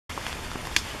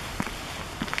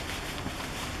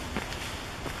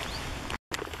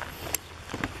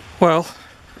Well,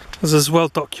 as is well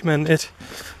documented,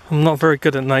 I'm not very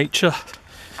good at nature,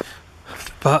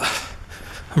 but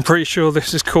I'm pretty sure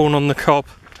this is corn on the cob,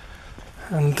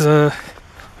 and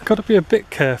I've got to be a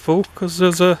bit careful because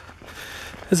there's a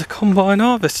combine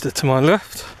harvester to my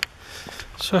left.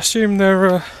 So I assume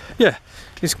they're yeah,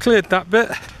 he's cleared that bit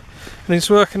and he's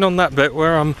working on that bit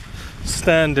where I'm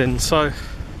standing. So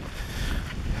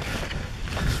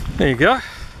there you go.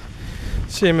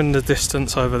 See him in the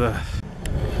distance over there.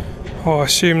 Oh, I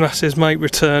assume that's his mate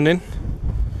returning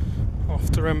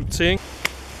after emptying.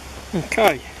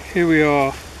 Okay, here we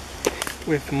are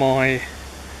with my,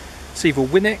 it's either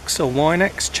Wynex or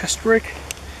Wynex chest rig.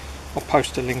 I'll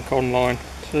post a link online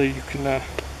so you can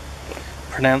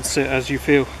pronounce it as you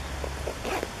feel.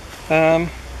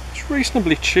 It's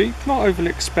reasonably cheap, not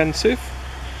overly expensive,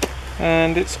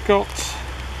 and it's got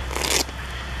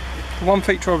the one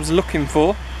feature I was looking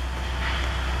for,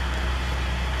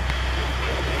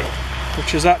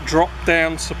 which is that drop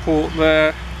down support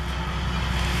there.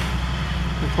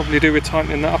 We'll probably do with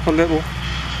tightening that up a little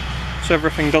so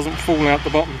everything doesn't fall out the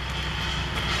bottom.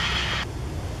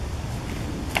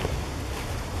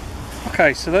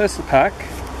 Okay, so there's the pack.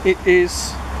 It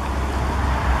is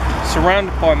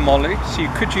surrounded by Molle, so you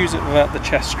could use it without the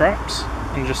chest straps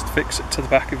and just fix it to the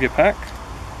back of your pack.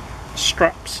 The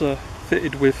straps are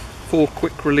fitted with 4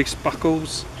 quick release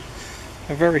buckles.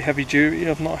 They're very heavy duty,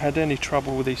 I've not had any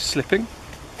trouble with these slipping.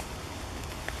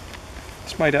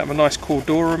 It's made out of a nice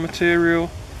Cordura material.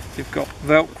 You've got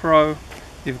Velcro,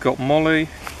 you've got Molle.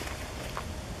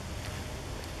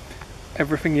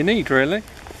 Everything you need really.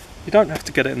 You don't have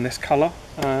to get it in this colour.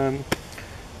 I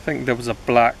think there was a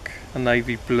black, a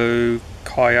navy blue,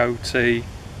 coyote,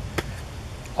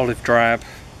 olive drab,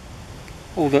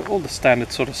 all the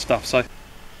standard sort of stuff. So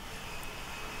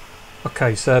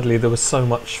okay, sadly there was so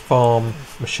much farm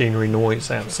machinery noise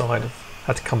outside, I've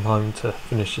had to come home to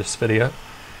finish this video.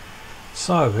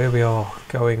 So here we are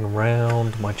going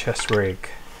around my chest rig,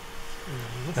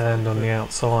 and on the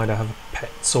outside I have a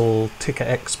Petzl Ticker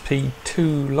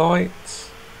XP2 light.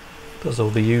 Does all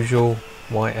the usual,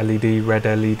 white LED, red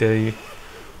LED.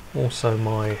 Also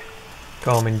my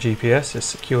Garmin GPS is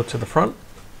secured to the front.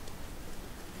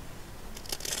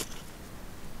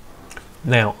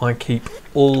 Now I keep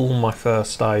all my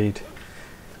first aid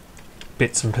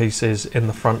bits and pieces in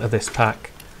the front of this pack.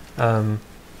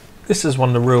 This is one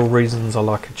of the real reasons I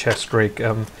like a chest rig.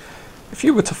 If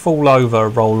you were to fall over,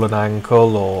 roll an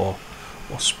ankle, or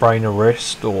sprain a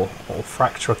wrist, or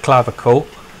fracture a clavicle,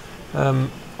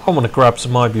 I want to grab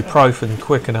some ibuprofen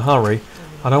quick in a hurry.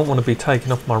 I don't want to be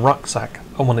taking off my rucksack.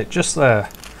 I want it just there,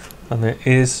 and it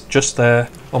is just there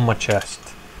on my chest.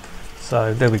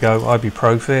 So there we go,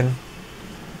 ibuprofen,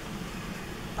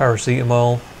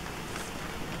 paracetamol.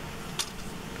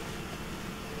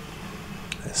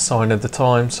 It's a sign of the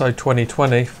time, so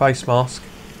 2020, face mask.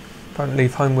 Don't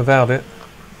leave home without it.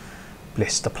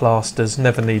 Blister plasters,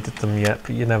 never needed them yet,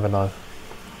 but you never know.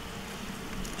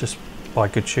 Just buy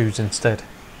good shoes instead.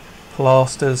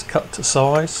 Plasters cut to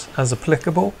size as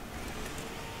applicable.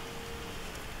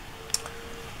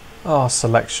 A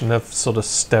selection of sort of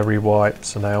steri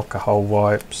wipes and alcohol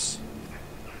wipes.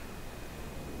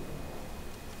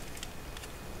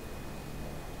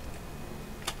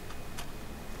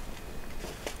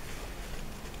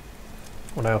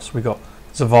 What else we got?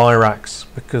 Zavirax,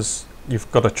 because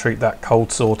you've got to treat that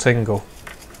cold sore tingle.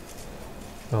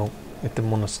 Oh, it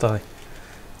didn't want to stay.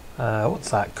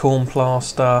 What's that? Corn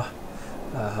plaster.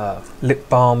 Lip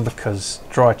balm, because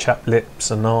dry chapped lips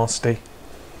are nasty.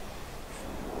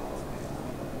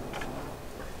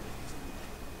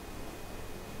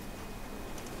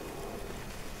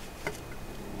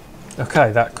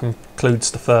 Okay, that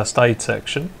concludes the first aid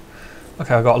section.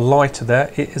 Okay, I've got a lighter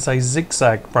there. It is a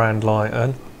Zigzag brand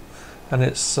lighter, and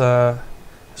it's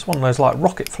one of those like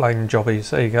rocket flame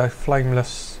jobbies. There you go,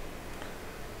 flameless.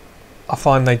 I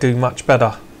find they do much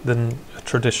better than a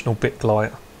traditional Bic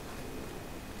lighter.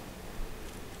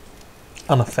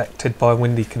 Unaffected by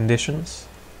windy conditions.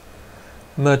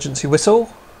 Emergency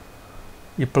whistle.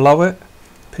 You blow it,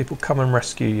 people come and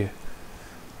rescue you.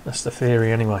 That's the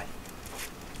theory anyway.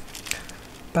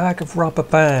 Bag of rubber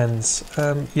bands.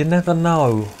 You never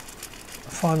know. I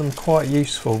find them quite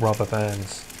useful, rubber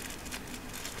bands.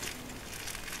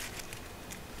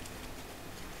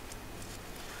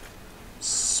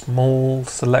 Small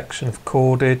selection of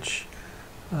cordage.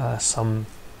 Some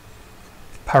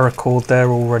paracord there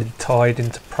already tied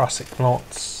into prusik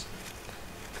knots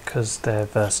because they're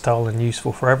versatile and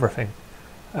useful for everything.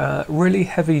 Really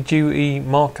heavy duty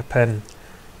marker pen.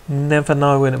 Never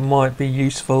know when it might be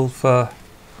useful for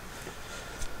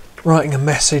writing a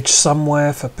message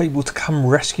somewhere for people to come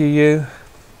rescue you.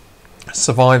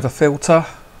 Survivor filter,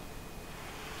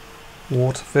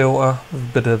 water filter with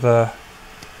a bit of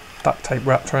duct tape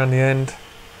wrapped around the end.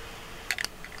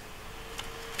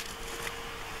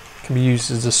 Can be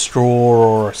used as a straw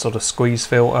or a sort of squeeze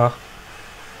filter.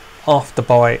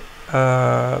 Afterbite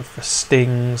for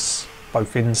stings,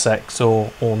 both insects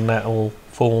or nettle,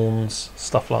 thorns,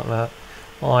 stuff like that.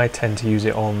 I tend to use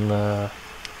it on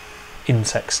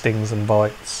insect stings and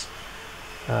bites.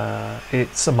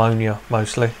 It's ammonia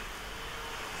mostly.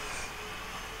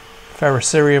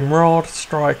 Ferrocerium rod,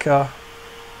 striker,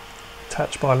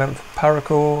 attached by a length of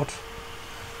paracord.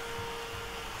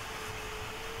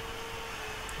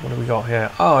 What do we got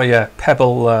here? Oh yeah,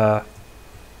 Pebble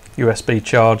USB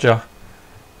charger.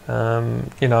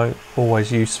 You know,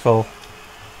 always useful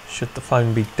should the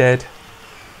phone be dead.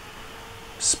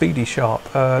 Speedy Sharp.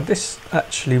 This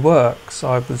actually works.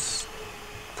 I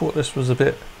thought this was a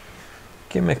bit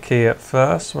gimmicky at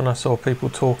first when I saw people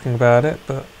talking about it,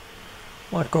 but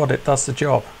my god, it does the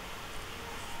job.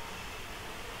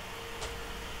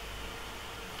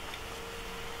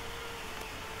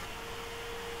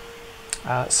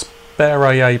 Spare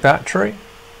AA battery.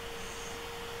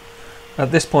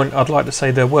 At this point I'd like to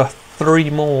say there were 3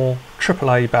 more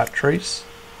AAA batteries,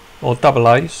 or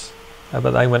AA's,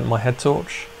 but they went in my head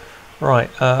torch. Right,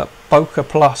 Bokeh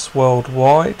Plus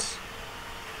worldwide.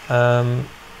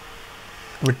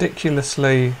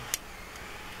 Ridiculously,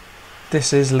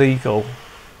 this is legal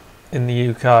in the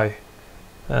UK.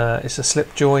 It's a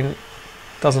slip joint,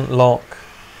 doesn't lock,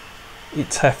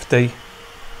 it's hefty.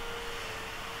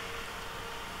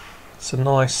 It's a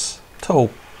nice tool.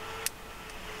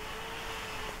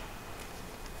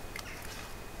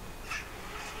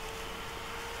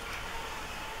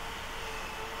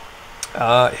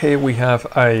 Here we have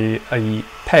a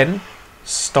pen,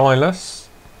 stylus,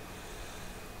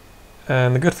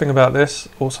 and the good thing about this,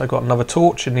 also got another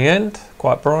torch in the end,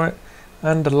 quite bright,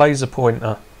 and a laser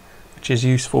pointer, which is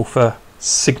useful for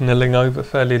signalling over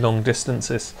fairly long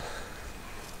distances.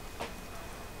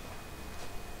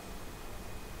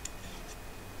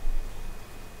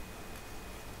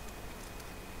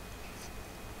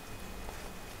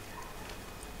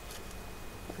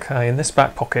 Okay, in this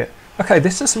back pocket. Okay,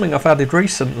 this is something I've added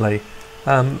recently.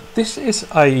 This is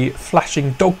a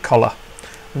flashing dog collar,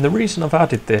 and the reason I've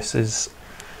added this is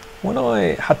when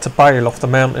I had to bail off the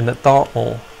mountain at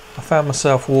Dartmoor, I found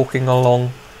myself walking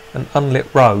along an unlit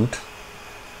road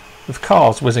with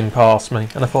cars whizzing past me,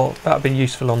 and I thought that would be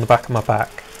useful on the back of my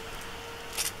back.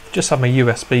 Just have my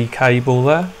USB cable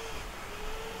there,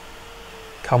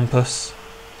 compass,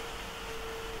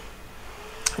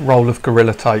 roll of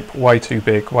Gorilla Tape, way too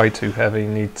big, way too heavy,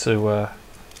 need to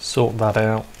sort that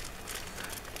out.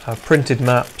 Printed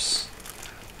maps,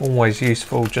 always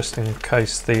useful just in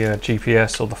case the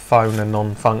GPS or the phone are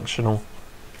non-functional.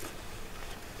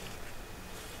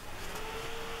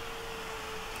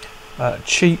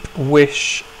 Cheap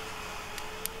Wish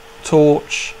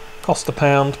torch, cost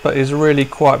 £1 but is really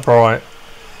quite bright.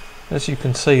 As you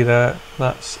can see there,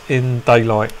 that's in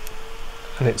daylight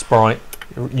and it's bright.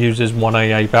 It uses 1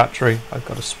 AA battery. I've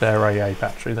got a spare AA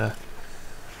battery there.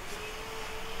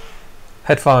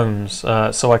 Headphones,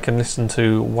 so I can listen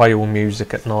to whale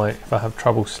music at night if I have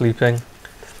trouble sleeping.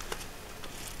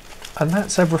 And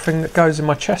that's everything that goes in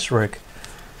my chest rig.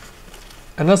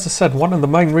 And as I said, one of the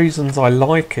main reasons I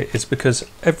like it is because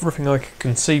everything I could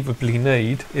conceivably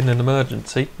need in an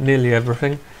emergency, nearly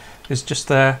everything, is just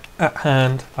there at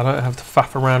hand. I don't have to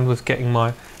faff around with getting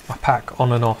my pack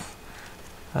on and off.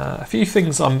 A few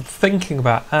things I'm thinking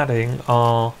about adding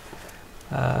are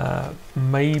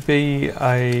maybe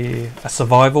a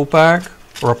survival bag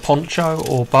or a poncho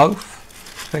or both.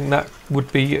 I think that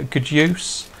would be a good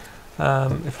use.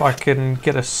 If I can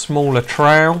get a smaller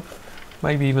trowel,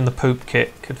 maybe even the poop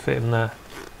kit could fit in there.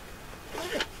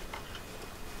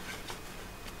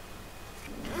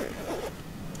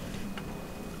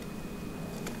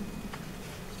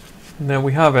 And there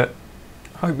we have it.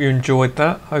 Hope you enjoyed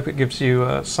that. Hope it gives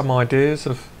you some ideas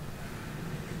of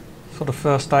sort of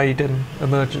first aid and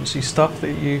emergency stuff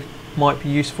that you might be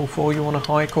useful for you on a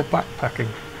hike or backpacking.